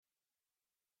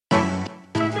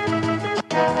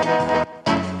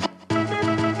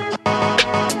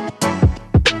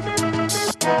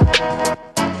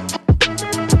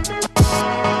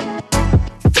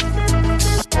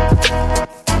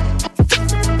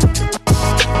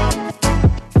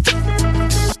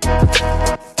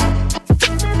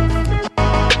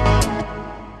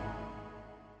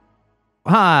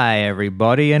Hi,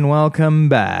 everybody, and welcome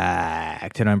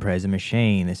back to Don't Praise the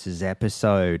Machine. This is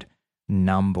episode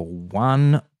number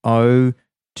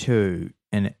 102,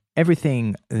 and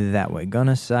everything that we're going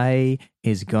to say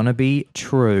is going to be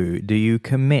true. Do you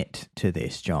commit to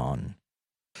this, John?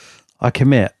 I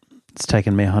commit. It's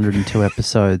taken me 102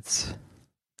 episodes,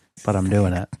 but I'm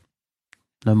doing it.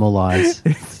 No more lies.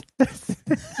 It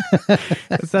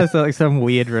sounds like some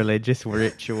weird religious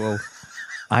ritual.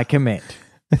 I commit.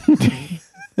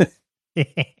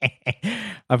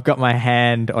 I've got my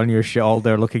hand on your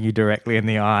shoulder looking you directly in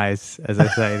the eyes as I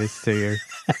say this to you.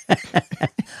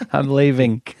 I'm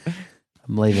leaving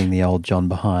the old John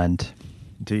behind.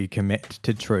 Do you commit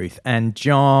to truth? And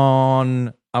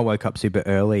John, I woke up super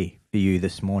early for you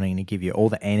this morning to give you all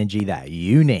the energy that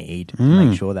you need to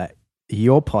make sure that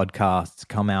your podcasts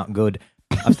come out good.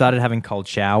 I've started having cold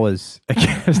showers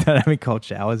again.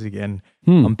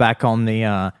 I'm back on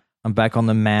the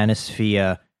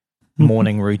manosphere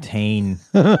morning routine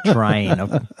train.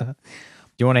 Do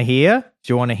you want to hear?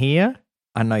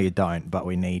 I know you don't, but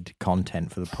we need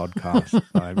content for the podcast. So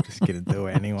I'm just going to do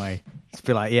it anyway. Just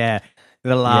be like, the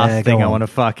last thing I want to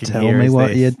fucking hear is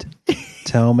this.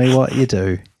 Tell me what you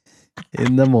do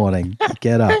in the morning. You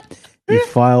get up. You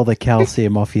file the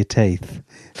calcium off your teeth.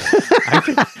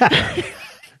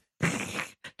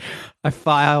 I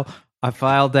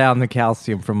file down the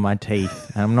calcium from my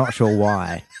teeth, and I'm not sure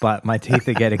why, but my teeth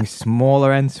are getting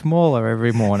smaller and smaller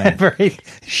every morning.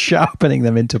 Sharpening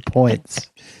them into points.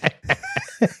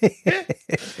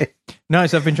 No,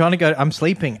 so I've been trying to go. I'm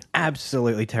sleeping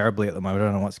absolutely terribly at the moment. I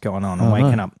don't know what's going on. I'm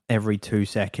waking up every 2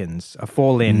 seconds. I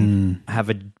fall in, have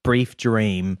a brief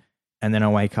dream, and then I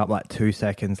wake up like 2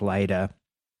 seconds later.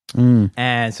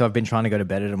 And so I've been trying to go to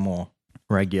bed at a more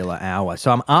regular hour. So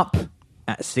I'm up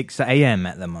at 6 a.m.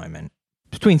 at the moment,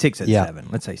 between 6 and 7,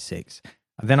 let's say 6.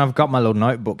 Then I've got my little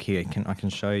notebook here. I can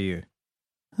show you.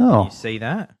 Oh. Can you see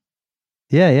that?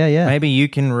 Yeah. Maybe you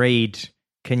can read.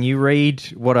 Can you read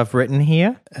what I've written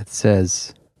here? It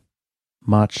says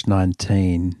March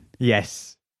 19.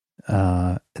 Yes.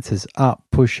 It says up,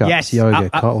 push-ups, yoga,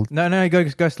 cold. No,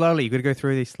 go slowly. You've got to go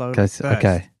through these slowly.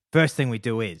 Okay. First thing we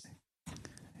do is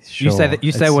sure.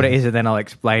 you say what it is, and then I'll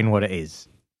explain what it is.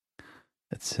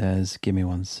 It says, give me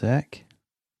one sec.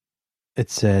 It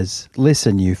says,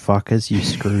 listen, you fuckers, you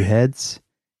screwheads.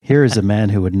 Here is a man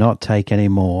who would not take any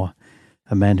more.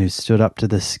 A man who stood up to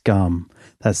the scum.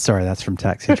 That's from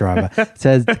Taxi Driver. It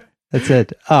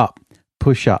said up,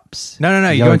 push-ups. No,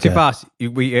 you're going too fast.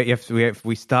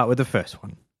 We start with the first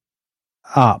one.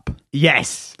 Up.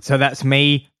 Yes. So that's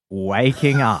me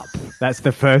waking up. That's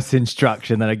the first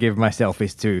instruction that I give myself,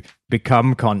 is to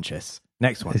become conscious.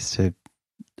 Next one. Is to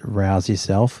rouse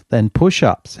yourself. Then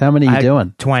push-ups. How many are you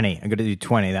doing? 20. I'm going to do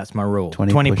 20. That's my rule.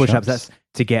 20 push-ups. That's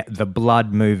to get the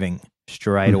blood moving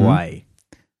straight away.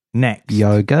 Next.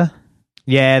 Yoga.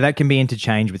 Yeah, that can be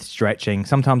interchanged with stretching.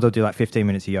 Sometimes I'll do like 15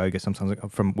 minutes of yoga, sometimes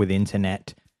with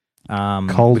internet.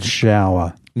 Cold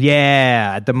shower.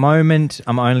 Yeah, at the moment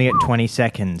I'm only at 20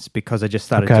 seconds because I just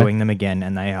started doing them again,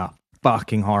 and they are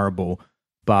fucking horrible.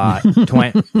 But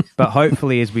but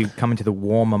hopefully as we come into the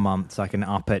warmer months, I can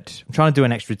up it. I'm trying to do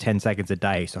an extra 10 seconds a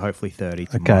day, so hopefully 30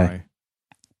 tomorrow.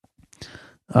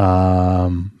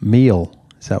 Okay. Meal.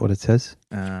 Is that what it says?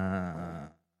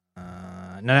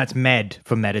 No, that's med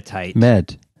for meditate.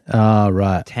 Med.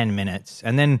 Right. 10 minutes.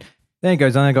 And then it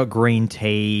goes on. I got green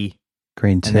tea.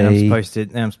 And then I'm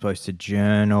supposed to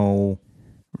journal.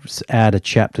 Just add a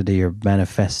chapter to your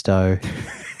manifesto.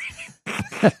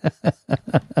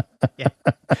 Yeah.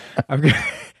 I've got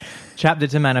chapter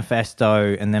to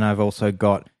manifesto, and then I've also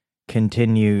got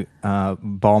continue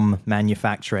bomb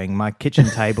manufacturing. My kitchen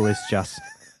table is just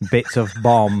bits of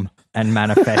bomb and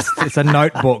manifest. It's a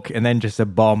notebook and then just a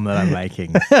bomb that I'm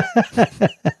making.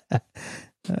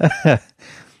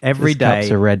 Every day.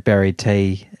 Cups of red berry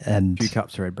tea and 2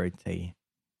 cups of red berry tea.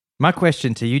 My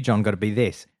question to you, John, got to be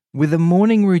this. With a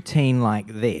morning routine like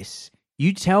this,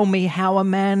 you tell me how a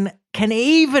man can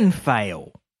even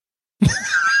fail.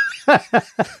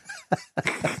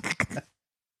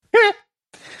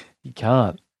 You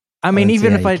can't. I mean,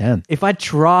 even if I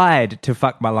tried to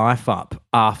fuck my life up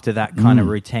after that kind of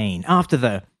routine, after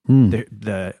the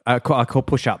I call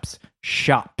push-ups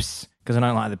shups, because I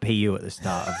don't like the PU at the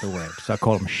start of the word, so I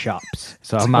call them shups.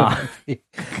 So I'm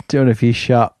doing a few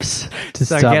shups to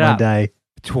start my day.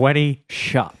 20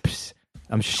 shups.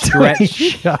 I'm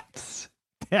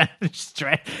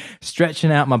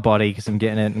stretching out my body because I'm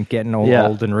getting all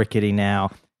old and rickety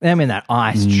now. Then I'm in that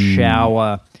iced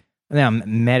shower. And then I'm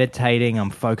meditating.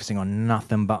 I'm focusing on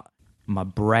nothing but my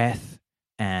breath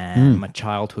and my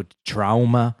childhood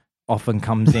trauma often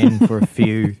comes in for a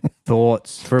few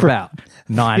thoughts for about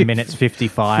 9 minutes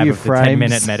 55 few of the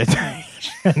 10-minute frames.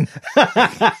 meditation.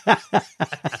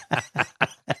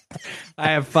 I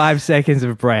have 5 seconds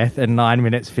of breath and 9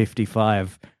 minutes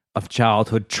 55 of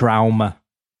childhood trauma.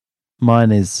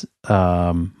 Mine is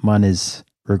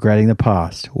regretting the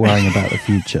past, worrying about the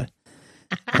future,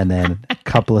 and then a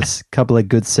couple of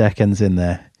good seconds in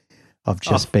there of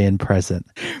just being present.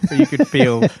 But you could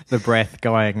feel the breath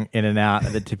going in and out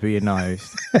at the tip of your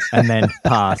nose, and then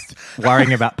past,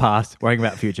 worrying about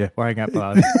future, worrying about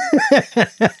past.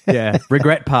 Yeah,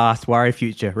 regret past, worry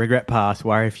future, regret past,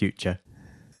 worry future.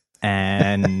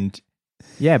 And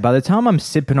yeah, by the time I'm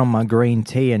sipping on my green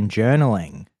tea and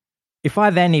journaling, if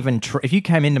I then even if you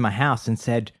came into my house and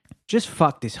said, just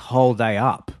fuck this whole day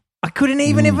up, I couldn't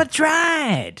even if I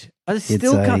tried.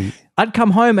 I'd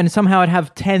come home and somehow I'd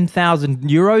have 10,000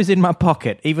 euros in my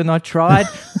pocket. Even though I tried,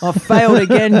 I failed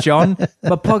again, John.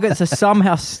 My pockets are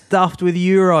somehow stuffed with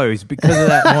euros because of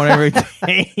that morning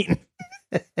routine.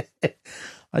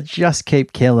 I just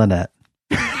keep killing it.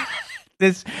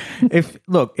 If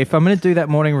I'm going to do that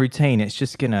morning routine, it's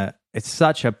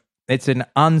an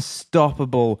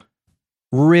unstoppable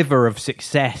river of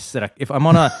success that I feel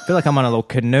like I'm on a little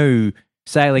canoe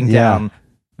sailing down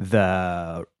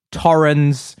the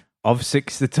Torrens of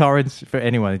Six. The Torrens, for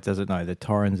anyone who doesn't know, the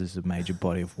Torrens is a major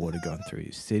body of water going through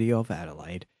the city of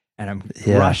Adelaide. And I'm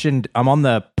rushing. I'm on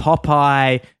the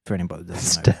Popeye. For anybody that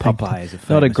doesn't know, Popeye is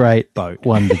not a great boat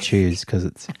one to choose because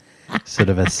it's sort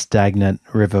of a stagnant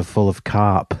river full of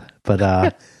carp.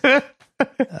 But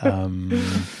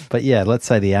yeah, let's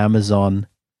say the Amazon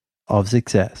of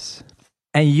success.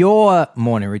 And your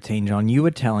morning routine, John, you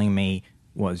were telling me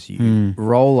was you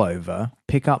roll over,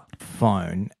 pick up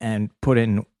phone, and put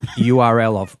in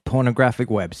URL of pornographic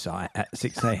website at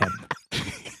 6 a.m.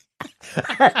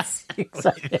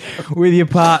 with your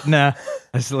partner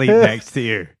asleep next to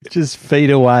you. Just feet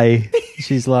away.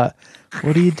 She's like,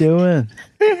 what are you doing?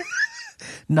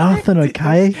 Nothing,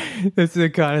 okay? That's the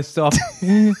kind of stuff.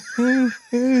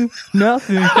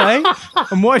 Nothing, okay?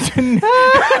 I'm watching.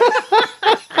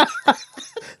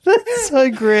 That's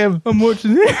so grim. I'm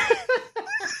watching it.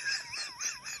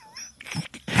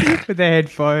 With the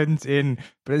headphones in,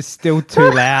 but it's still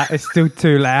too loud. It's still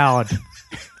too loud.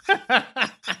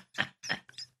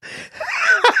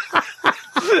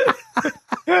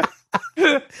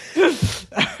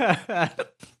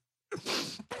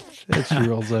 She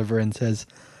rolls over and says,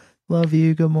 love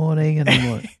you, good morning. And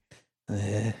I'm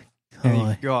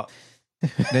like,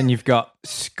 then you've got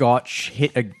scotch,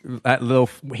 that little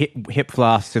hip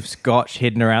flask of scotch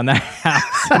hidden around the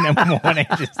house in the morning.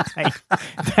 Just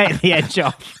take the edge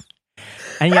off.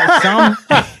 And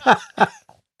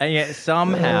yet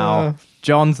somehow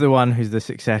John's the one who's the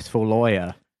successful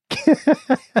lawyer.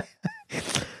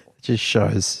 Just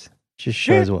shows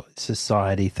what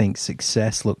society thinks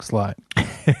success looks like.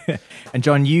 And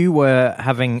John, you were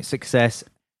having success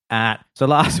so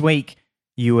last week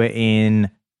you were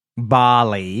in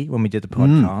Bali when we did the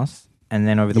podcast, and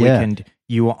then over the weekend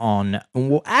you were on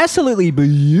absolutely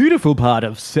beautiful part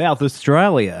of South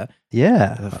Australia.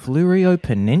 Yeah. The Fleurieu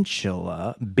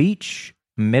Peninsula, Beach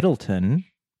Middleton,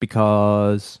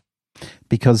 because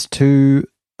two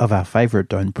of our favourite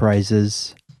don't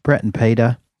praisers, Brett and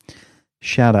Peter,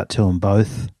 shout out to them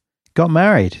both, got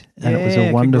married. And it was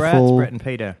a wonderful... Congrats, Brett and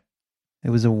Peter. It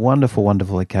was a wonderful,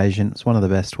 wonderful occasion. It's one of the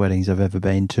best weddings I've ever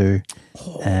been to.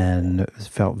 And I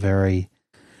felt very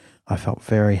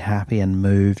happy and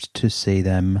moved to see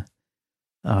them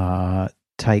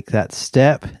take that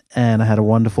step. And I had a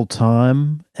wonderful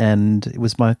time. And it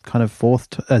was my kind of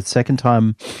second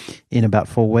time in about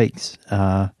 4 weeks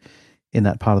in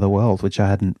that part of the world, which I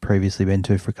hadn't previously been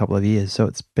to for a couple of years. So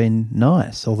it's been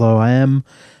nice. Although I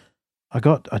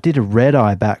did a red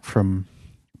eye back from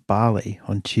Bali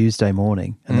on Tuesday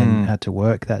morning, and then had to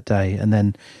work that day, and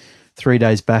then 3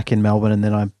 days back in Melbourne, and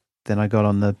then I got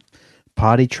on the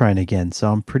party train again. So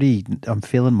I'm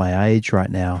feeling my age right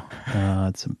now.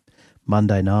 It's a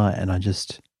Monday night, and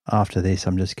after this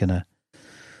I'm just gonna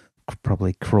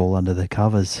probably crawl under the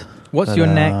covers. What's your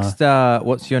next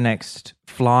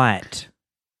flight?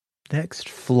 Next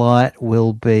flight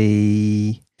will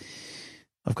be,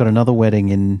 I've got another wedding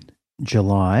in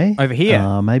July. Over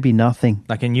here? Maybe nothing.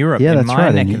 Like in Europe? Yeah, in that's my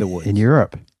right. neck of the woods. In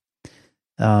Europe.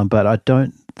 But I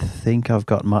don't think I've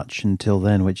got much until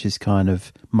then, which is kind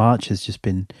of, March has just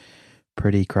been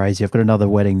pretty crazy. I've got another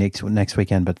wedding next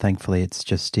weekend, but thankfully it's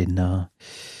just in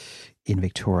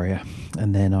Victoria.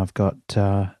 And then I've got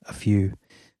a few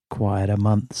quieter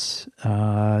months,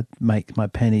 try and make my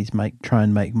pennies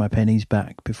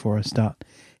back before I start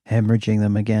hemorrhaging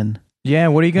them again. Yeah,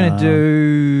 what are you going to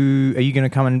do? Are you going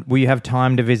to come and will you have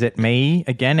time to visit me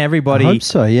again? Everybody, I hope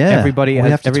so. Yeah, everybody we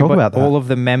have to talk about that. All of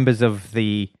the members of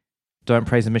the Don't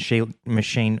Praise the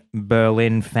Machine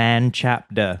Berlin fan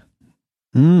chapter.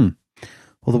 Well,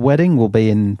 the wedding will be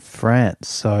in France,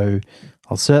 so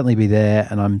I'll certainly be there,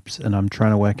 and I'm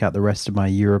trying to work out the rest of my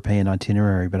European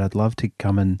itinerary. But I'd love to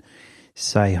come and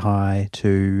say hi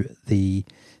to the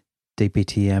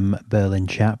DPTM Berlin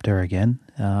chapter again.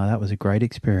 That was a great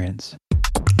experience.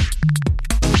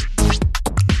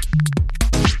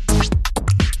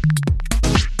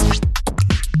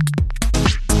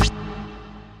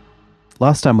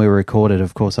 Last time we recorded,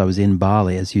 of course, I was in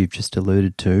Bali, as you've just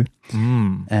alluded to,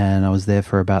 and I was there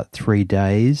for about 3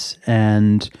 days.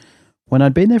 And when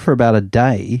I'd been there for about a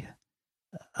day,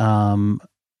 an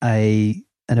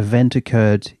event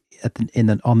occurred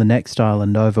on the next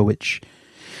island over, which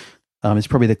is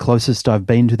probably the closest I've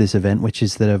been to this event, which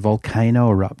is that a volcano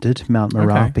erupted, Mount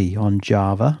Merapi on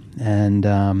Java, and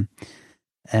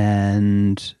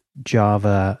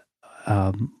Java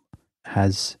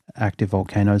has active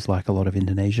volcanoes like a lot of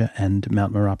Indonesia, and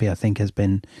Mount Merapi, I think,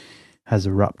 has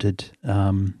erupted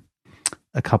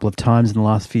a couple of times in the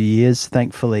last few years.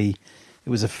 Thankfully, it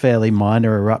was a fairly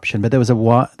minor eruption, but there was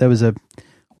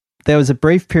a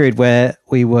brief period where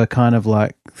we were kind of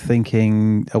like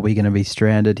thinking, are we going to be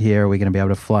stranded here? Are we going to be able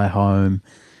to fly home?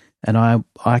 And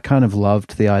I kind of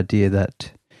loved the idea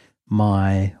that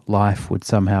my life would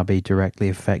somehow be directly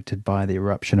affected by the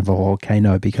eruption of a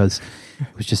volcano, because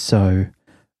it was just so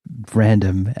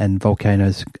random, and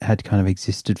volcanoes had kind of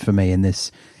existed for me in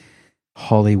this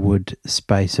Hollywood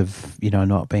space of,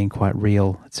 not being quite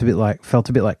real. Felt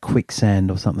a bit like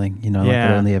quicksand or something, like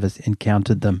I'd only ever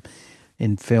encountered them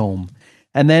in film.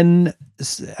 And then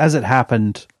as it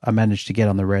happened, I managed to get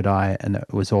on the red eye and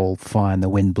it was all fine. The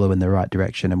wind blew in the right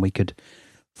direction and we could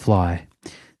fly.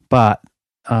 But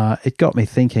it got me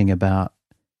thinking about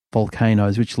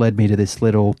volcanoes, which led me to this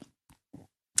little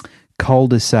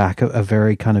cul-de-sac, a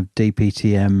very kind of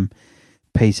DPTM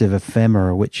piece of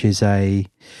ephemera, which is a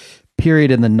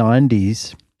period in the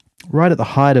 90s, right at the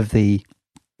height of the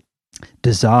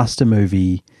disaster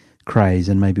movie craze,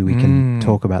 and maybe we can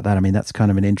talk about that. I mean, that's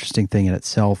kind of an interesting thing in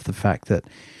itself, the fact that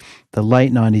the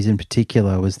late 90s in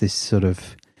particular was this sort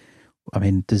of,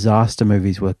 disaster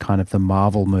movies were kind of the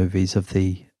Marvel movies of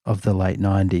the late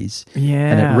 90s.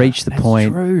 Yeah. And it reached the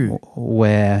point true.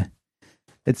 where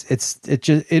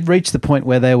it reached the point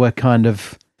where they were kind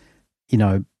of,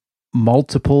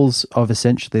 multiples of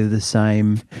essentially the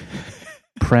same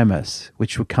premise,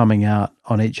 which were coming out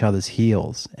on each other's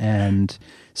heels. And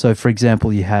so, for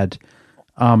example, you had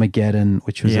Armageddon,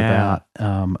 which was about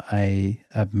a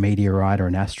meteorite or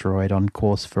an asteroid on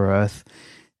course for Earth.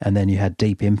 And then you had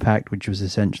Deep Impact, which was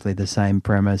essentially the same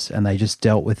premise. And they just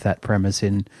dealt with that premise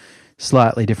in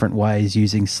slightly different ways,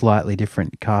 using slightly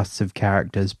different casts of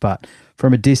characters. But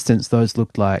from a distance, those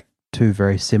looked like two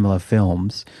very similar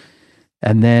films.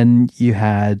 And then you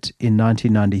had, in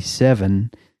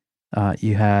 1997,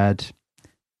 you had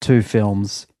two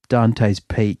films, Dante's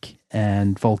Peak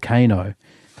and Volcano,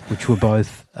 which were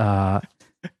both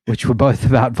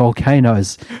about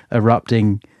volcanoes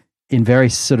erupting in very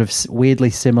sort of weirdly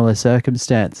similar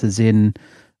circumstances in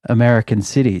American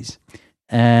cities.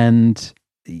 And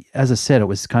as I said, it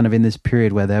was kind of in this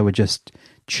period where they were just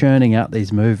churning out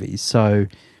these movies. So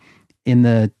in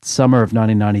the summer of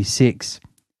 1996,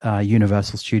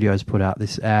 Universal Studios put out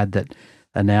this ad that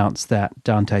announced that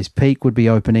Dante's Peak would be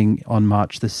opening on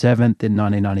March the 7th in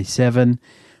 1997.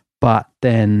 But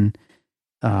then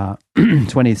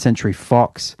 20th Century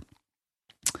Fox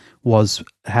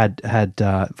had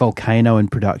Volcano in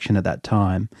production at that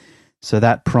time. So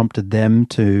that prompted them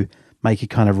to make a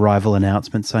kind of rival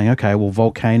announcement saying, okay, well,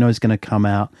 Volcano is going to come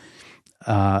out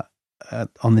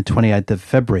on the 28th of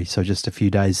February, so just a few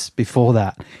days before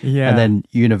that. Yeah. And then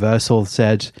Universal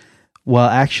said, well,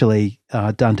 actually,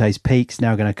 Dante's Peak's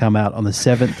now going to come out on the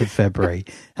 7th of February.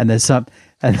 And there's some...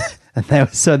 there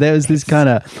was this kind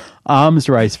of arms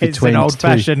race between... It's an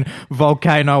old-fashioned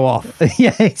volcano off.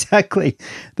 Yeah, exactly.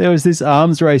 There was this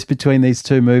arms race between these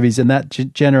two movies, and that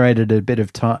generated a bit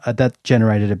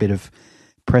of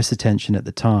press attention at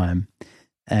the time.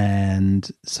 And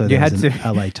so there was an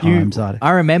LA Times article.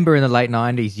 I remember in the late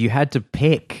 90s, you had to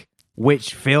pick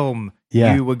which film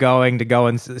you were going to go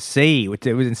and see.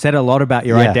 It was said a lot about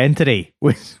your identity.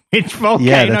 Which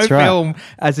volcano film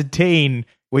as a teen?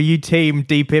 Were you team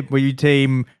Deep Impact? Were you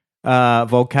team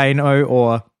Volcano?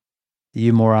 Or are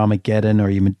you more Armageddon? Or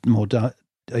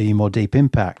are you more Deep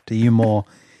Impact? Are you more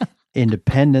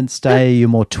Independence Day? Are you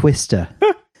more Twister?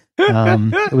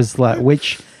 It was like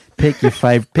which pick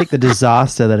the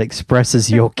disaster that expresses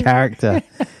your character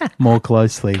more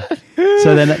closely.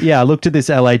 So then, I looked at this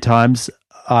LA Times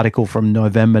article from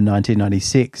November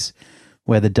 1996,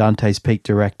 where the Dante's Peak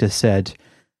director said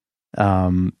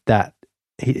that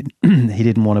he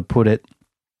didn't want to put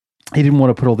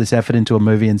all this effort into a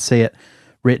movie and see it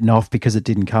written off because it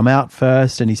didn't come out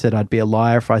first. And he said, I'd be a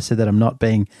liar if I said that I'm not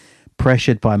being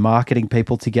pressured by marketing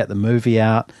people to get the movie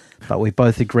out, but we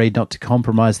both agreed not to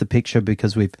compromise the picture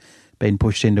because we've been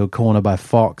pushed into a corner by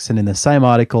Fox. And in the same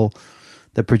article,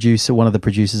 one of the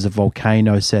producers of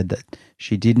Volcano, said that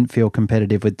she didn't feel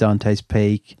competitive with Dante's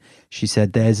Peak. She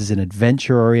said theirs is an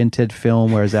adventure-oriented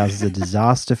film, whereas ours is a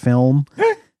disaster film.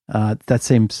 That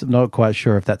seems, I'm not quite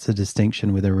sure if that's a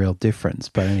distinction with a real difference,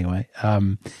 but anyway.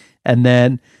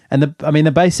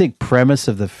 The basic premise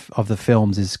of the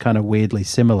films is kind of weirdly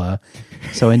similar.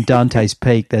 So in Dante's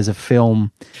Peak, there's a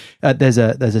film, there's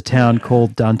a town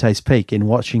called Dante's Peak in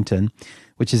Washington,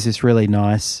 which is this really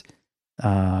nice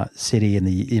city in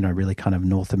the really kind of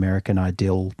North American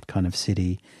ideal kind of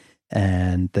city.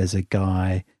 And there's a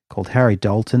guy called Harry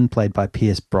Dalton, played by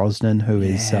Pierce Brosnan, who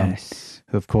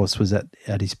of course was at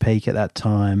his peak at that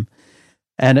time.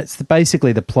 And it's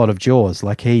basically the plot of Jaws.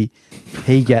 Like he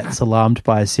gets alarmed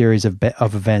by a series of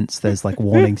events. There's like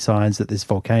warning signs that this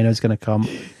volcano is going to come,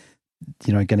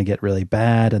 going to get really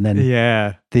bad. And then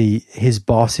his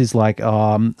boss is like,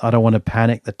 I don't want to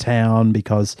panic the town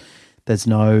because there's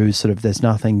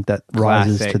nothing that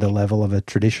rises to the level of a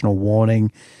traditional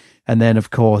warning. And then of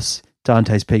course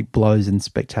Dante's Peak blows in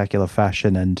spectacular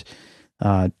fashion and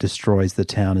destroys the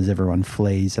town as everyone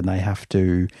flees, and they have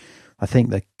to. I think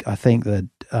that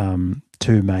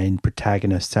two main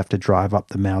protagonists have to drive up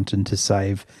the mountain to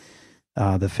save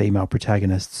the female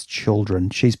protagonist's children.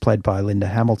 She's played by Linda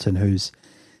Hamilton, who's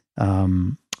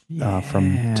from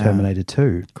Terminator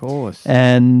 2, of course.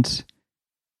 And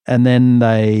then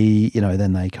they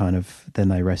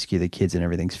rescue the kids and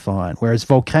everything's fine. Whereas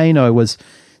Volcano was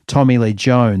Tommy Lee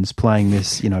Jones playing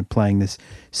this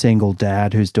single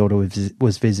dad whose daughter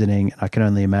was visiting. I can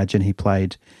only imagine he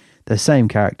played the same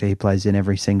character he plays in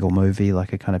every single movie,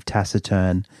 like a kind of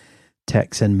taciturn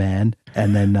Texan man.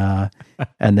 And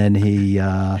then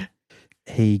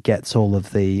he gets all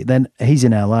of then he's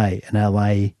in LA, and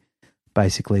LA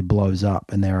basically blows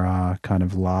up, and there are kind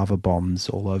of lava bombs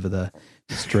all over the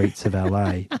streets of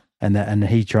LA. And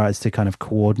he tries to kind of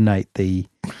coordinate the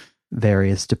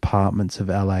various departments of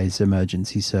LA's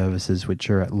emergency services, which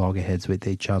are at loggerheads with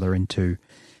each other, into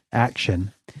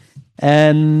action.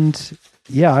 And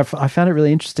I found it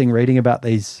really interesting reading about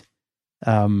these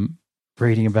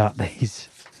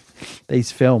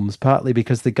films, partly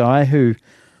because the guy who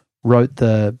wrote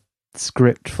the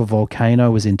script for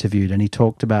Volcano was interviewed, and he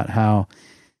talked about how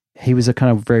he was a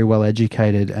kind of very well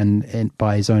educated and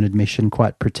by his own admission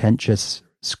quite pretentious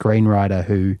screenwriter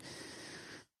who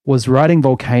was writing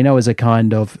Volcano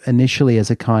initially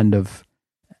as a kind of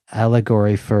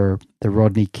allegory for the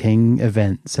Rodney King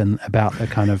events and about the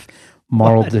kind of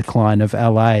moral decline of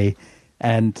LA,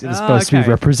 and it was supposed to be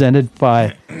represented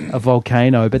by a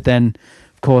volcano. But then,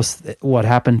 of course, what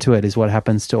happened to it is what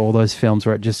happens to all those films,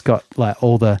 where it just got like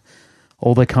all the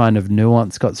kind of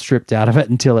nuance got stripped out of it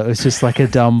until it was just like a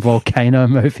dumb volcano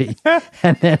movie,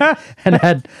 and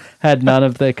had none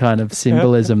of the kind of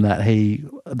symbolism that he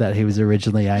was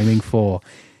originally aiming for.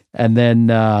 And then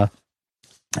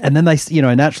they,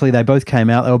 naturally they both came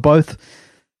out. They were both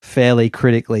fairly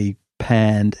critically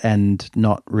panned and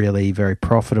not really very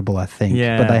profitable, I think.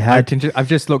 Yeah, but they had. I've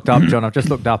just looked up, John. I've just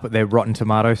looked up at their Rotten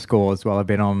Tomato scores while I've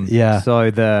been on. Yeah.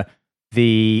 So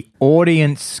the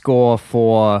audience score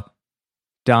for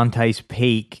Dante's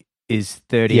Peak is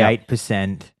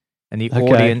 38%, and the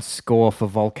audience score for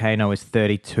Volcano is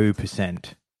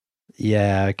 32%.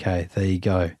 Yeah. Okay. There you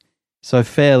go. So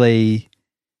fairly.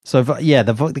 So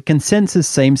the consensus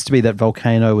seems to be that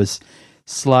Volcano was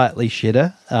slightly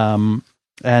shitter.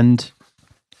 And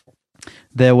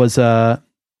there was a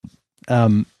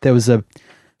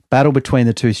battle between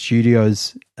the two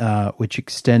studios, which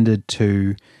extended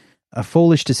to a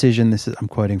foolish decision. I'm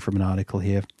quoting from an article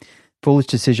here. Foolish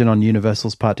decision on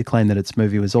Universal's part to claim that its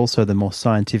movie was also the more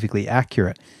scientifically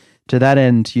accurate. To that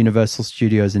end, Universal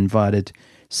Studios invited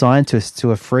scientists to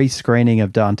a free screening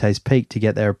of Dante's Peak to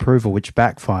get their approval, which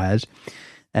backfired.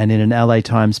 And in an LA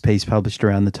Times piece published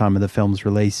around the time of the film's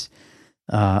release,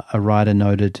 a writer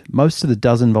noted, most of the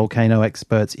dozen Volcano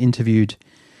experts interviewed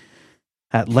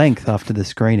at length after the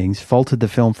screenings faulted the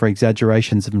film for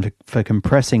exaggerations and for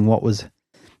compressing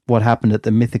what happened at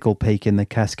the mythical peak in the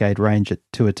Cascade Range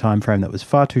to a time frame that was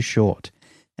far too short.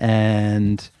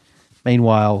 And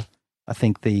meanwhile, I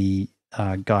think the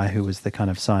guy who was the kind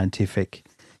of scientific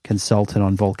consultant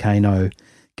on Volcano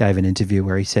gave an interview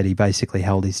where he said he basically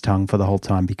held his tongue for the whole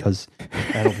time because they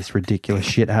had all this ridiculous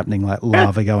shit happening, like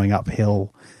lava going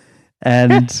uphill.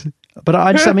 And but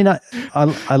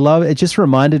I love it. Just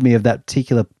reminded me of that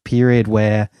particular period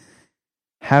where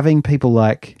having people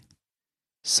like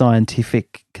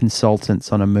scientific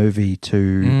consultants on a movie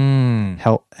to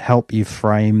help you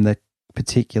frame the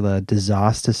particular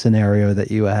disaster scenario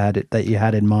that you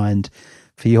had in mind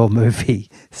for your movie.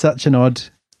 It's such an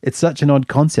odd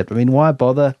concept. I mean, why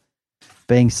bother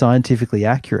being scientifically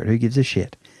accurate? Who gives a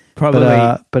shit?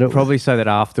 Probably so that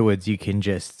afterwards you can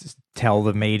just tell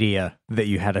the media that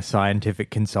you had a scientific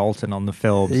consultant on the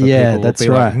film. So yeah, people that's will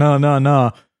be right. Like,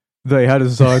 no. They had a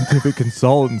scientific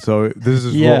consultant, so this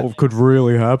is what could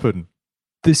really happen.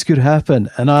 This could happen.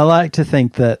 And I like to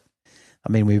think that,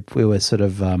 I mean, we were sort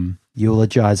of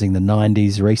eulogizing the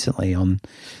 90s recently on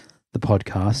the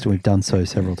podcast, and we've done so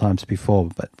several times before,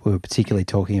 but we were particularly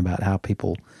talking about how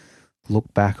people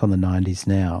look back on the 90s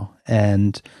now.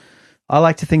 And I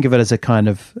like to think of it as a kind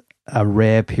of a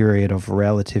rare period of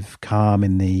relative calm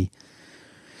in the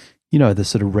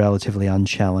sort of relatively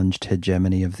unchallenged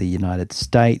hegemony of the United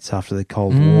States after the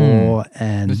Cold War.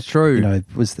 And it's true. It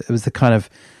was the kind of,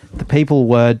 the people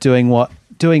were doing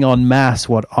en masse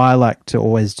what I like to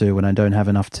always do when I don't have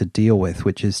enough to deal with,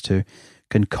 which is to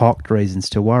concoct reasons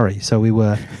to worry. So we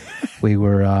were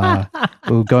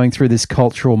going through this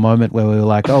cultural moment where we were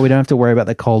like, oh, we don't have to worry about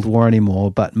the Cold War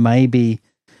anymore, but maybe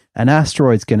an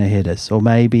asteroid's going to hit us, or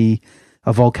maybe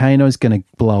a volcano's going to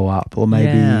blow up, or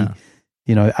maybe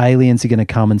aliens are going to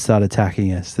come and start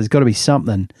attacking us. There's got to be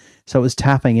something. So it was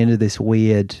tapping into this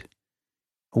weird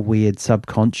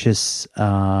subconscious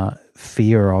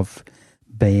fear of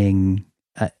being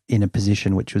in a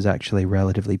position which was actually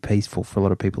relatively peaceful for a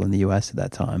lot of people in the US at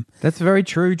that time. That's very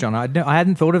true, John. I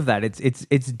hadn't thought of that.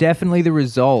 It's definitely the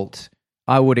result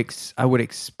I would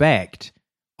expect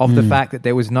of the fact that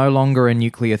there was no longer a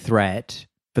nuclear threat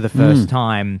for the first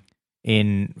time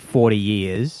in 40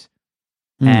 years.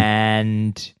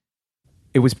 And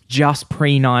it was just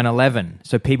pre 9/11,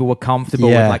 so people were comfortable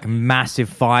with like massive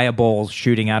fireballs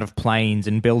shooting out of planes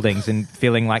and buildings, and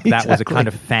feeling like that was a kind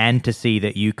of fantasy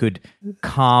that you could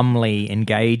calmly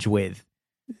engage with.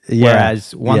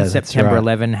 Whereas once September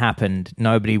 11 happened,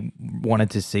 nobody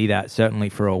wanted to see that. Certainly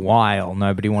for a while,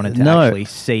 nobody wanted to actually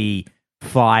see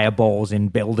fireballs in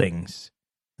buildings.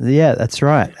 Yeah, that's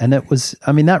right. And it was,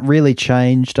 I mean, that really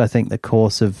changed, I think, the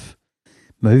course of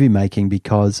movie making,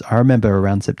 because I remember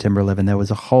around September 11 there was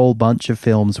a whole bunch of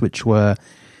films which were,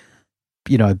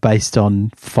 based on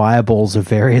fireballs of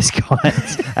various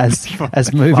kinds,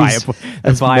 as movies of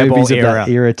that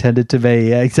era tended to be.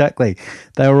 Yeah, exactly.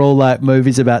 They were all like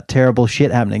movies about terrible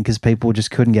shit happening because people just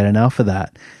couldn't get enough of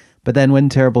that. But then when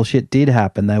terrible shit did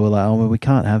happen, they were like, oh, well, we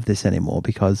can't have this anymore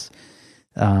because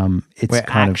it's we're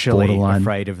kind actually of borderline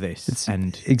afraid of this. It's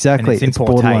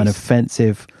borderline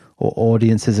offensive. Or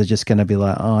audiences are just going to be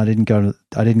like, oh, I didn't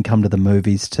come to the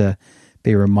movies to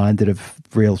be reminded of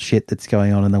real shit that's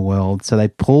going on in the world. So they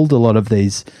pulled a lot of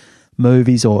these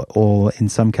movies or in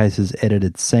some cases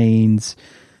edited scenes,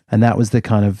 and that was the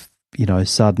kind of,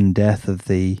 sudden death of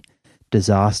the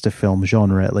disaster film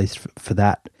genre, at least for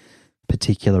that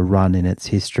particular run in its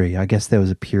history. I guess there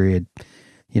was a period,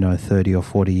 30 or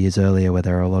 40 years earlier where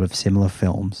there are a lot of similar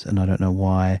films, and I don't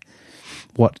know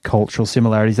what cultural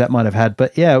similarities that might have had.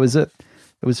 But yeah, it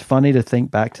was funny to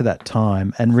think back to that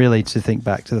time, and really to think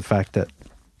back to the fact that,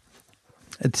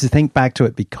 to think back to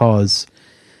it because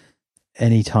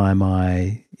anytime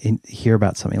I hear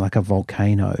about something like a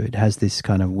volcano, it has this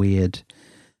kind of weird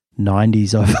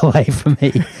 90s overlay for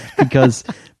me because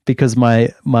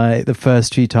the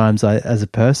first few times as a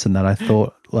person that I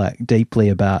thought like deeply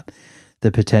about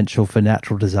the potential for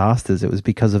natural disasters, it was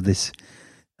because of this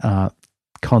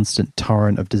constant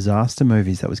torrent of disaster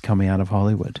movies that was coming out of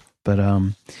Hollywood. But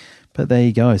there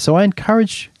you go. So I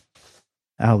encourage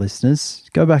our listeners,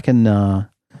 go back and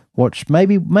watch,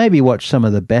 maybe watch some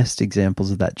of the best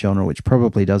examples of that genre, which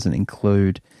probably doesn't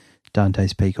include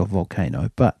Dante's Peak or Volcano.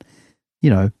 But,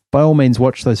 by all means,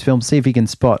 watch those films. See if you can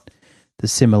spot the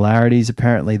similarities.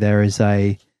 Apparently there is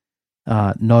a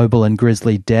noble and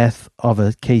grisly death of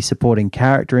a key supporting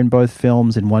character in both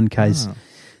films. In one case,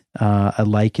 a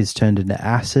lake is turned into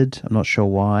acid. I'm not sure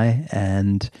why.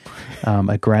 And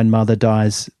a grandmother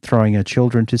dies throwing her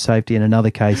children to safety. In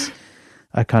another case,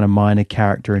 a kind of minor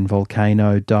character in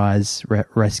Volcano dies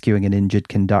rescuing an injured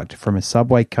conductor from a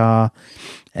subway car,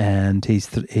 and he's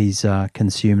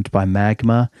consumed by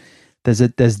magma.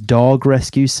 There's dog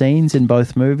rescue scenes in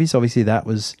both movies. Obviously, that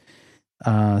was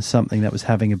something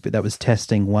that was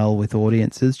testing well with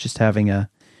audiences. Just having a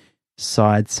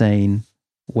side scene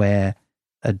where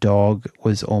a dog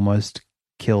was almost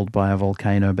killed by a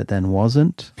volcano but then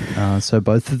wasn't. So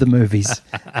both of the movies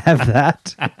have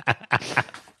that.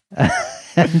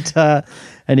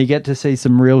 And you get to see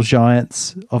some real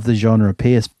giants of the genre: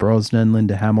 Pierce Brosnan,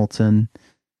 Linda Hamilton,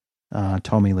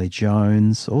 Tommy Lee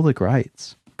Jones, all the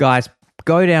greats. Guys,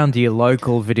 go down to your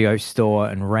local video store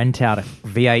and rent out a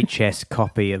VHS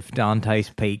copy of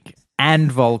Dante's Peak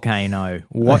and Volcano.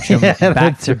 Watch them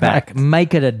back to back.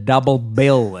 Make it a double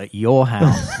bill at your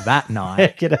house that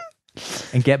night.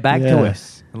 And get back to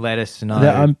us. Let us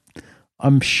know.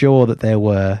 I'm sure that there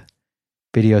were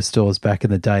video stores back in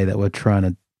the day that were trying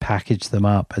to package them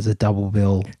up as a double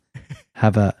bill.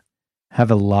 Have a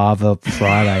Lava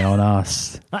Friday on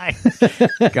us.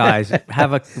 Guys,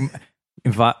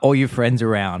 invite all your friends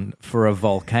around for a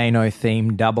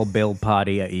volcano-themed double bill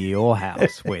party at your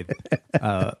house with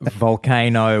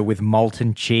volcano with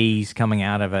molten cheese coming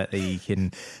out of it that you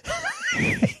can...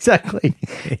 Exactly.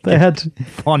 They had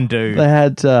fondue. They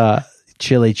had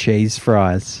chili cheese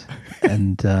fries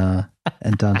and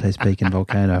Dante's Peak and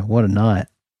Volcano. What a night.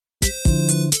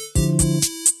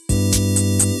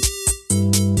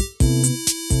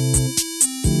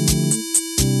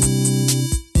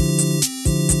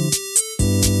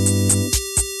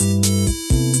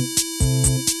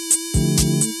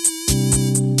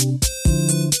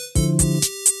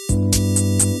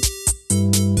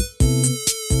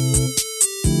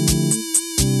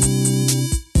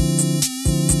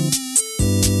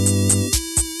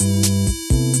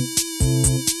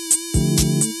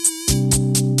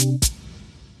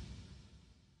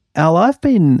 Al, I've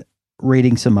been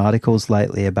reading some articles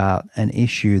lately about an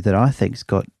issue that I think's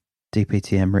got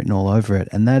DPTM written all over it,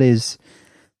 and that is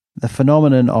the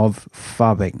phenomenon of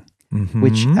fubbing,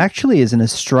 which actually is an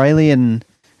Australian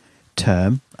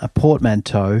term, a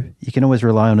portmanteau. You can always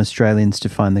rely on Australians to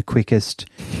find the quickest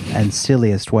and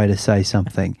silliest way to say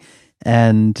something.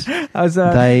 And I was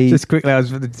just quickly, I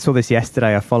saw this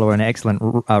yesterday. I follow an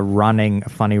excellent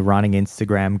funny running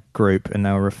Instagram group, and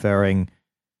they were referring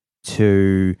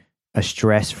to a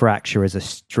stress fracture as a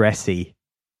stressy.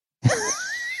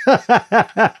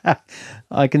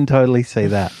 I can totally see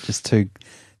that. Just two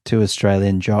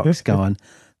Australian jocks going,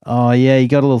 oh yeah, you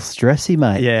got a little stressy,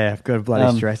 mate. Yeah, I've got a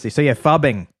bloody stressy. So yeah,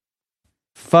 fubbing.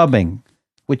 Fubbing,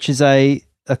 which is a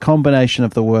combination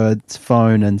of the words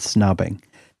phone and snubbing.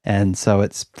 And so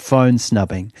it's phone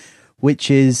snubbing,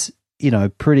 which is,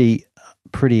 pretty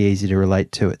easy to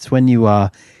relate to. It's when you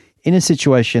are in a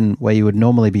situation where you would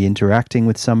normally be interacting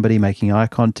with somebody, making eye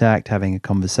contact, having a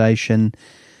conversation,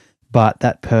 but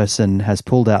that person has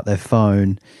pulled out their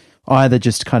phone, either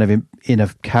just kind of in a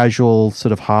casual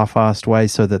sort of half-assed way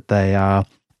so that they are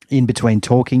in between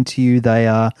talking to you, they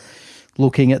are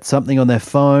looking at something on their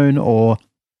phone, or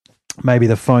maybe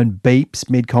the phone beeps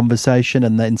mid-conversation,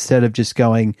 and then instead of just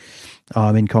going, oh,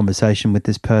 I'm in conversation with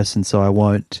this person, so I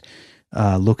won't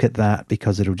look at that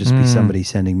because it'll just be somebody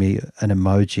sending me an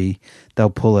emoji, they'll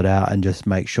pull it out and just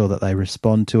make sure that they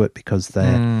respond to it because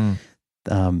their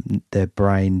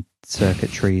brain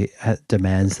circuitry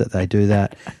demands that they do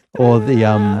that. Or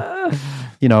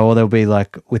or they'll be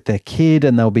like with their kid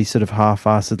and they'll be sort of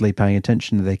half-assedly paying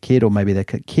attention to their kid, or maybe their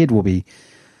kid will be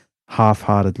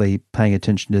half-heartedly paying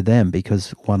attention to them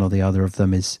because one or the other of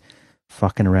them is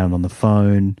fucking around on the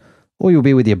phone. Or you'll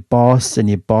be with your boss and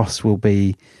your boss will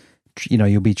be,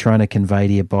 you'll be trying to convey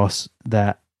to your boss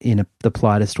that in the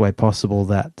politest way possible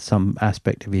that some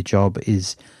aspect of your job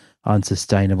is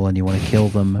unsustainable and you want to kill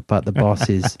them, but the boss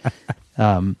is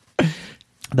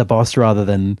the boss, rather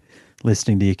than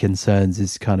listening to your concerns,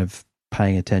 is kind of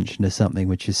paying attention to something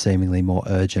which is seemingly more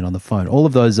urgent on the phone. All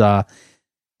of those are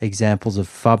examples of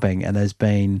fubbing, and there's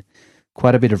been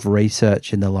quite a bit of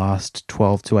research in the last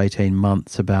 12 to 18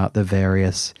 months about the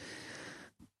various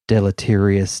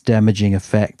deleterious, damaging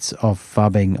effects of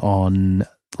fubbing on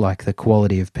like the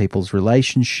quality of people's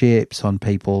relationships, on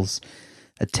people's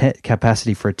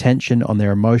capacity for attention, on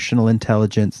their emotional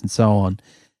intelligence, and so on.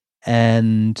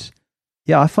 And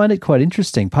yeah, I find it quite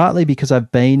interesting, partly because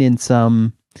I've been in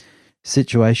some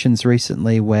situations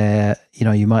recently where,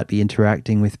 you might be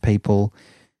interacting with people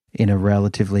in a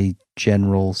relatively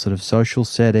general sort of social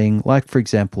setting. Like, for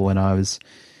example, when I was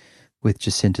with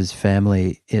Jacinta's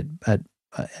family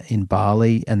in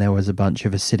Bali, and there was a bunch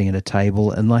of us sitting at a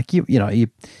table, and like you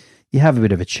have a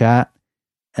bit of a chat,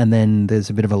 and then there's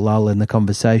a bit of a lull in the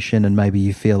conversation, and maybe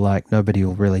you feel like nobody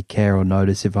will really care or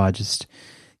notice if I just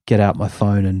get out my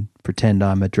phone and pretend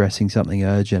I'm addressing something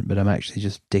urgent, but I'm actually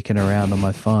just dicking around on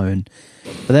my phone.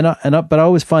 But then I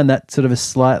always find that sort of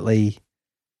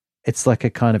it's like a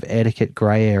kind of etiquette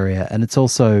grey area, and it's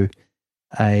also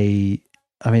a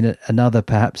I mean, another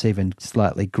perhaps even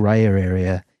slightly grayer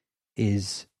area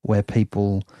is where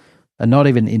people are not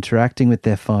even interacting with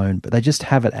their phone, but they just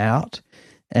have it out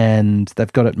and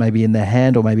they've got it maybe in their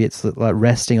hand, or maybe it's like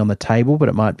resting on the table, but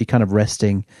it might be kind of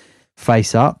resting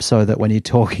face up so that when you're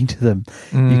talking to them,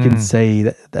 you can see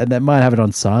that, and they might have it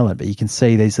on silent, but you can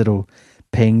see these little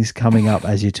pings coming up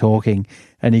as you're talking,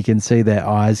 and you can see their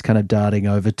eyes kind of darting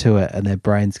over to it and their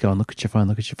brains going, look at your phone,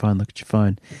 look at your phone, look at your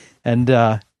phone. And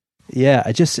yeah,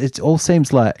 it all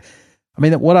seems like, I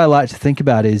mean, what I like to think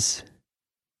about is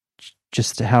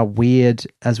just how weird,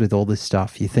 as with all this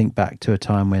stuff, you think back to a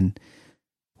time when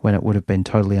it would have been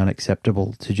totally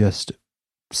unacceptable to just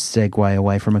segue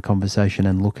away from a conversation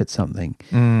and look at something.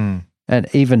 And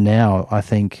even now, I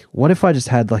think, what if I just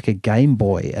had like a Game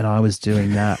Boy and I was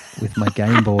doing that with my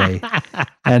Game Boy,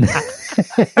 and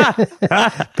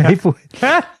people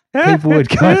would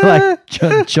go like,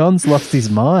 John's lost his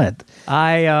mind.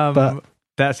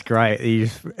 That's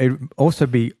great. It'd also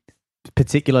be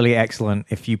particularly excellent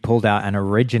if you pulled out an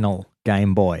original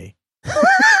Game Boy.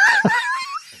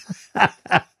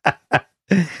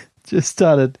 Just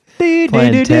started playing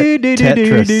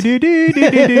Tetris.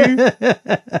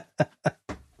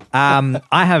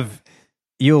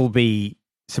 You'll be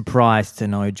surprised to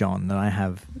know, John, that I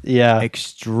have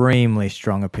extremely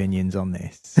strong opinions on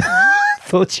this.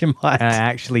 Thought you might. And I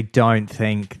actually don't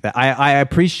think that I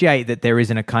appreciate that there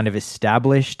isn't a kind of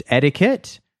established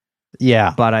etiquette.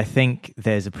 Yeah. But I think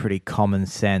there's a pretty common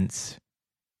sense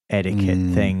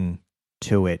etiquette thing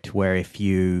to it, where if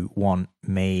you want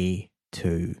me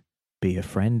to be a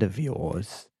friend of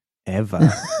yours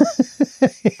ever,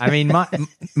 I mean,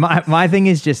 my thing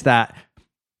is just that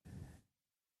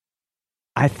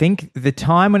I think the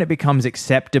time when it becomes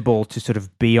acceptable to sort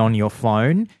of be on your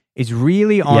phone is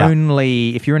really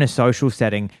only, if you're in a social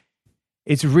setting,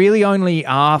 it's really only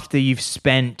after you've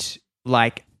spent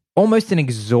like almost an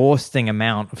exhausting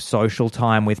amount of social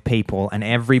time with people and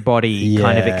everybody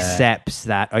kind of accepts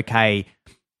that, okay,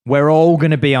 we're all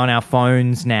going to be on our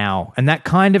phones now. And that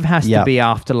kind of has to be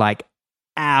after like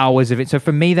hours of it. So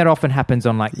for me, that often happens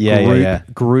on like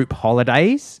group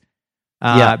holidays.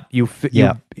 You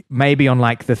maybe on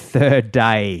like the third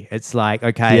day, it's like,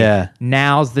 okay,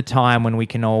 now's the time when we're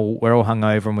all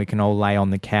hungover and we can all lay on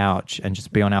the couch and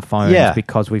just be on our phones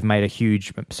because we've made a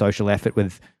huge social effort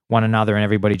with one another and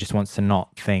everybody just wants to not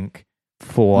think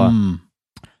for in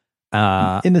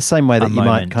the same way that you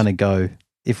might kind of go,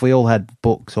 if we all had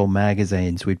books or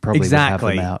magazines, we'd probably would have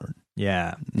them out.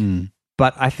 Yeah.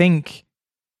 But I think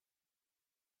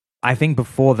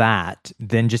before that,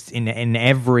 then just in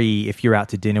if you're out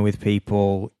to dinner with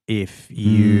people, if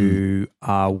you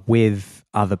are with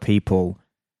other people,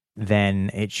 then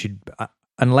it should,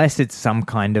 unless it's some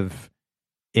kind of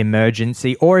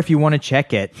emergency, or if you want to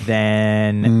check it,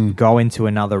 then go into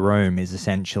another room is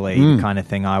essentially the kind of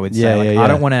thing I would say. I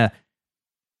don't want to,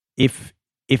 if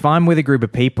I'm with a group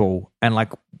of people and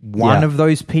like one of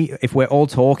those people, if we're all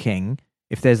talking,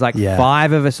 if there's like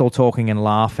 5 of us all talking and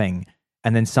laughing,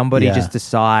 and then somebody just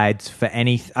decides for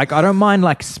anything, like I don't mind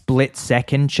like split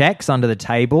second checks under the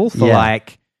table for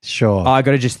like, sure, I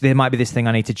got to there might be this thing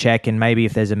I need to check, and maybe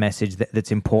if there's a message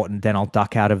that's important, then I'll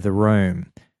duck out of the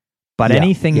room. But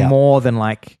anything more than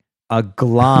like a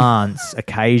glance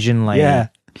occasionally,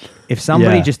 if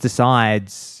somebody just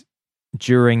decides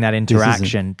during that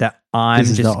interaction that I'm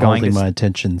just not going holding my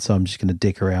attention, so I'm just going to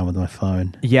dick around with my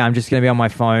phone. Yeah, I'm just going to be on my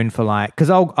phone for like,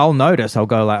 because I'll notice, I'll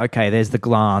go like, okay, there's the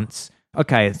glance.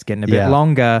 Okay, it's getting a bit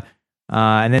longer.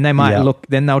 And then they might look,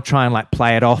 then they'll try and like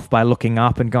play it off by looking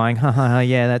up and going,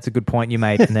 yeah, that's a good point you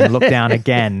made. And then look down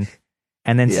again.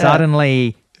 And then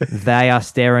suddenly they are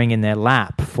staring in their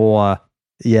lap for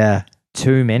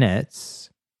 2 minutes.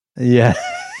 Yeah.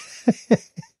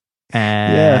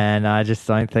 And I just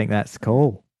don't think that's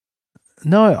cool.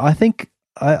 No, I think,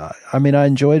 I mean, I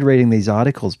enjoyed reading these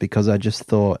articles because I just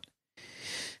thought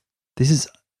this is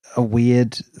a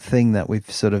weird thing that we've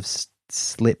sort of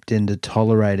slipped into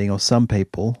tolerating, or some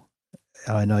people,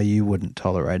 I know you wouldn't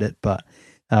tolerate it, but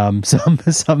some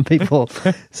people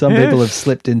have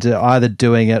slipped into either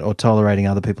doing it or tolerating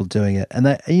other people doing it. And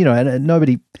that, you know, and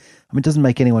nobody, I mean, it doesn't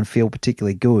make anyone feel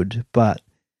particularly good, but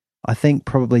I think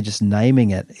probably just naming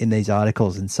it in these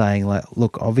articles and saying like,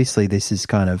 look, obviously this is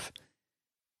kind of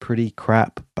pretty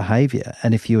crap behavior.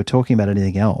 And if you were talking about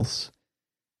anything else,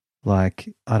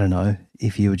 like, I don't know,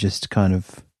 if you were just kind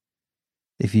of,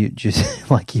 if you just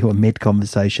like you were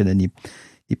mid-conversation and you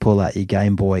pull out your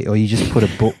Game Boy, or you just put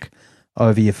a book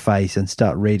over your face and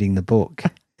start reading the book,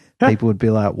 people would be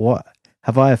like, what?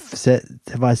 Have I said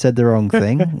the wrong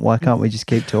thing? Why can't we just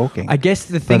keep talking? I guess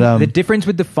the difference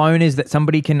with the phone is that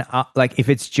somebody can like if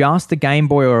it's just a Game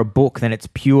Boy or a book, then it's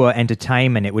pure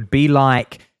entertainment. It would be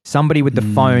like somebody with the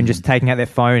phone just taking out their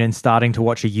phone and starting to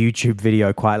watch a YouTube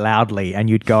video quite loudly, and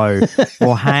you'd go,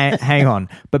 "Well, hang on."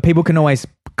 But people can always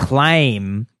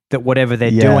claim that whatever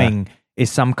they're doing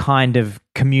is some kind of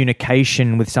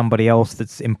communication with somebody else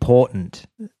that's important.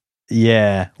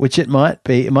 Yeah, which it might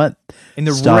be. It might in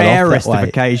the rarest of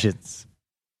occasions.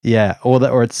 Yeah,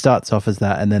 or it starts off as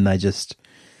that, and then they just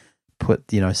put,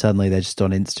 suddenly they're just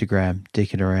on Instagram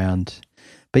dicking around.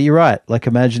 But you're right. Like,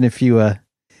 imagine if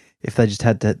they just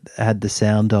had the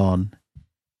sound on,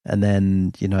 and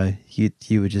then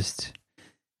you were just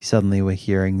suddenly were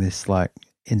hearing this like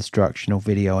instructional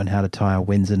video on how to tie a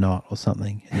Windsor knot or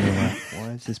something, and you're like,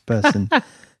 why is this person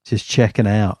just checking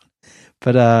out?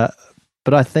 But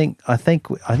I think I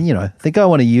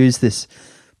want to use this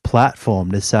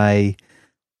platform to say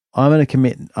I'm going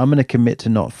to commit to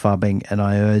not fubbing, and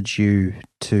I urge you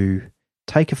to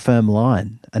take a firm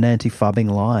line, an anti-fubbing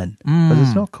line, because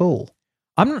it's not cool.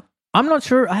 I'm not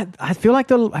sure. I feel like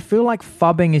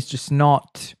fubbing is just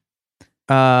not.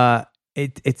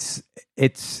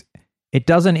 It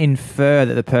doesn't infer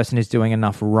that the person is doing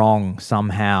enough wrong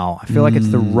somehow. I feel like it's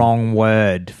the wrong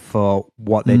word for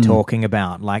what they're talking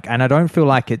about. Like, and I don't feel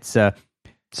like it's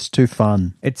too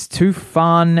fun. It's too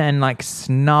fun and like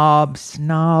snub,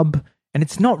 and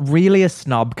it's not really a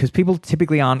snub because people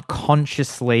typically aren't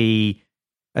consciously.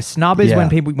 A snub is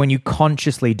when you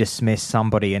consciously dismiss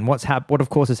somebody, and what of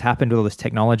course has happened with all this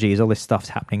technology is all this stuff's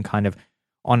happening kind of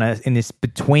in this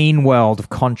between world of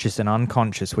conscious and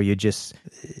unconscious, where you're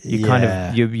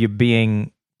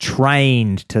being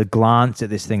trained to glance at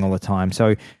this thing all the time.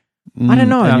 So I don't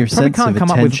know. And your probably sense of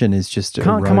attention is just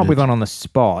can't come up with one on the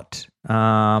spot.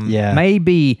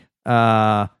 Maybe being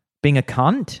a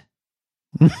cunt.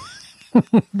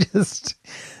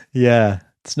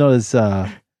 It's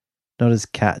not as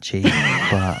catchy,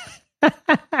 but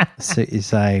I see what you're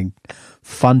saying.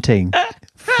 Funting.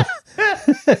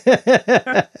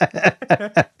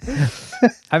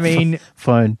 I mean,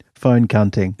 phone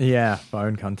cunting. Yeah,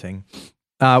 phone cunting.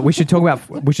 We should talk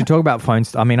about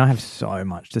phones. I mean, I have so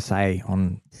much to say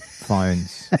on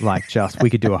phones. Like, we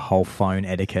could do a whole phone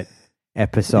etiquette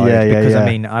episode. Because I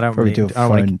mean, I don't want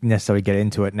to necessarily get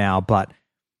into it now, but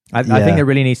I think there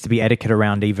really needs to be etiquette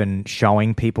around even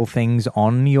showing people things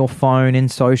on your phone in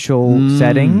social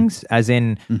settings. As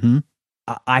in,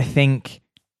 I think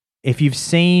if you've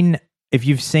seen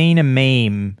a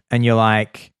meme and you're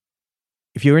like,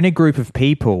 if you're in a group of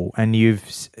people and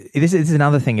this is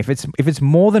another thing. If it's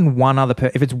more than one other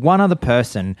if it's one other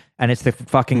person and it's the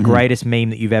fucking greatest meme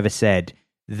that you've ever said,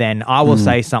 then I will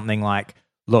say something like,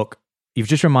 "Look, you've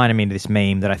just reminded me of this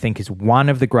meme that I think is one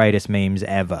of the greatest memes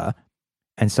ever."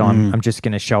 And so I'm just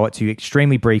going to show it to you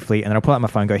extremely briefly, and then I'll pull out my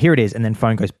phone, go, "Here it is," and then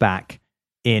phone goes back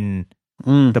in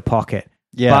the pocket.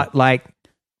 Yeah. But like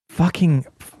fucking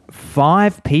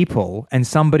 5 people and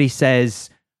somebody says,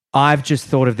 "I've just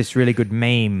thought of this really good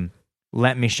meme.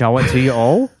 Let me show it to you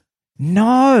all."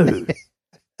 No.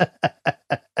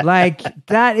 Like,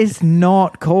 that is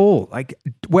not cool. Like,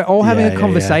 we're all having a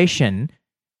conversation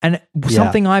and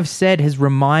something I've said has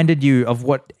reminded you of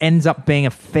what ends up being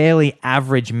a fairly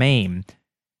average meme.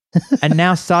 And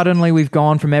now suddenly we've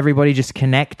gone from everybody just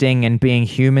connecting and being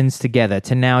humans together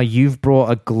to now you've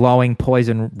brought a glowing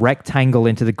poison rectangle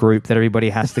into the group that everybody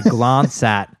has to glance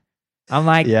at. I'm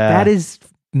like, that is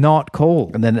not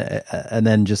cool. And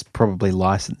then just probably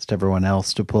licensed everyone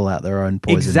else to pull out their own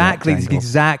poison rectangle.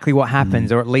 Exactly what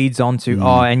happens. Or it leads on to,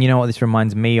 and you know what this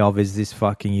reminds me of is this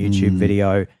fucking YouTube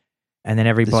video. And then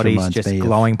everybody's just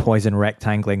glowing poison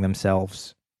rectangling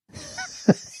themselves.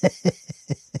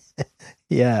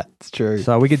 Yeah, it's true.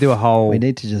 So we could do a whole. We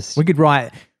need to just. We could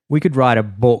write a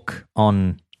book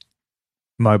on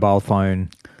mobile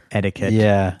phone etiquette.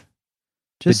 Yeah.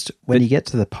 Just when you get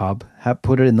to the pub,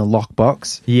 put it in the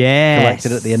lockbox. Yeah. Collect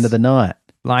it at the end of the night.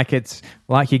 Like it's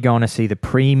like you're going to see the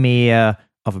premiere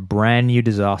of a brand new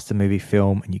disaster movie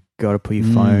film, and you got to put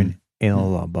your phone in a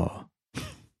lockbox.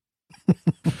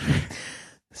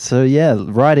 So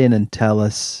write in and tell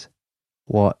us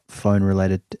what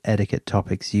phone-related etiquette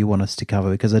topics you want us to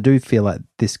cover, because I do feel like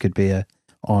this could be a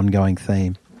ongoing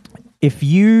theme. If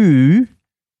you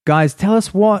guys tell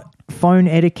us what phone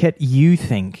etiquette you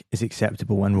think is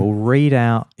acceptable, and we'll read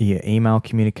out your email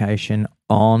communication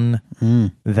on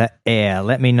the air.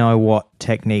 Let me know what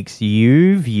techniques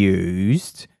you've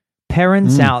used.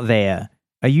 Parents out there,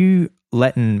 are you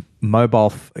letting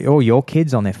or your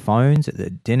kids on their phones at the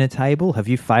dinner table? Have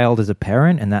you failed as a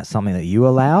parent and that's something that you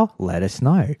allow? Let us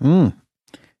know.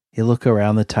 You look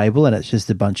around the table and it's just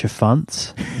a bunch of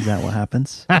funts. Is that what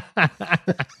happens?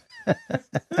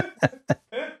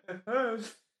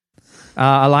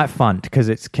 I like funt because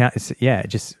it's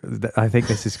just I think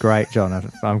this is great, John.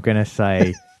 I'm going to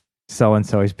say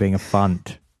so-and-so is being a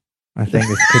funt. I think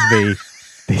this could be,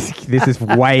 this is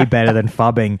way better than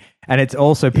fubbing. And it's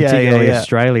also particularly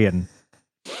Australian.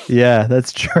 Yeah,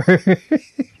 that's true.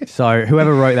 So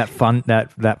whoever wrote that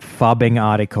fubbing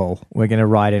article, we're going to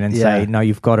write in and say, no,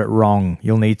 you've got it wrong.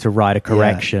 You'll need to write a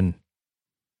correction.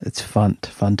 Yeah. It's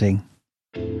funting.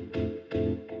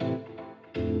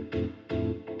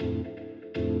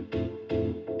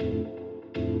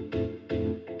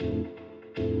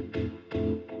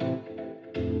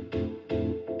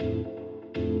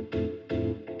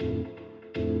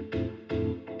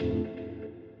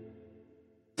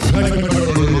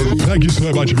 Thank you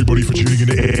so much, everybody, for tuning in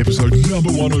to episode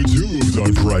number 102 of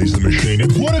Don't Praise the Machine.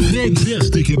 And what a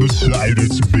fantastic episode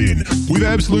it's been. We've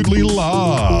absolutely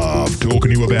loved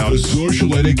talking to you about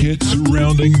social etiquette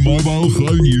surrounding mobile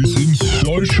phone use in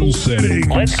social settings.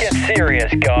 Let's get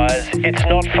serious, guys. It's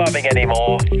not fubbing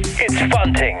anymore. It's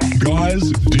funting. Guys,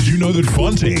 did you know that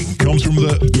funting comes from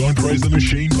the Don't Praise the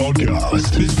Machine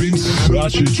podcast? It's been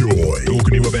such a joy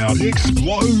talking to you about the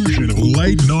explosion of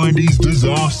late 90s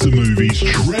disaster movies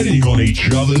treading on each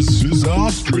other's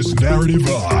disastrous narrative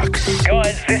arcs.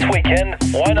 Guys, this weekend,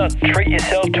 why not treat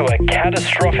yourself to a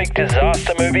catastrophic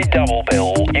disaster movie double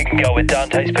bill? You can go with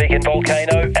Dante's Peak and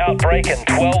Volcano, Outbreak and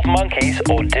 12 Monkeys,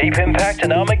 or Deep Impact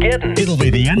and Armageddon. It'll be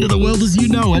the end of the world as you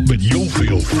know it, but you'll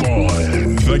feel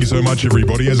fine. Thank you so much,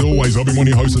 everybody. As always, I've been one of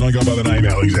your hosts and I go by the name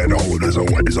Alexander Holland. As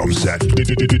always, I'm sat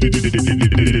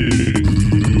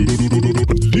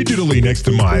digitally next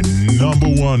to my number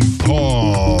one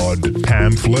pod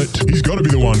pamphlet. He's got to be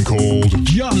the one called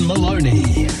John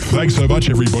Maloney. Thanks so much,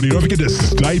 everybody. Don't forget to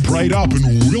stay prayed up and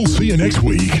we'll see you next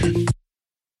week.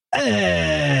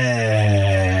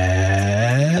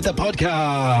 The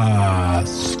podcast.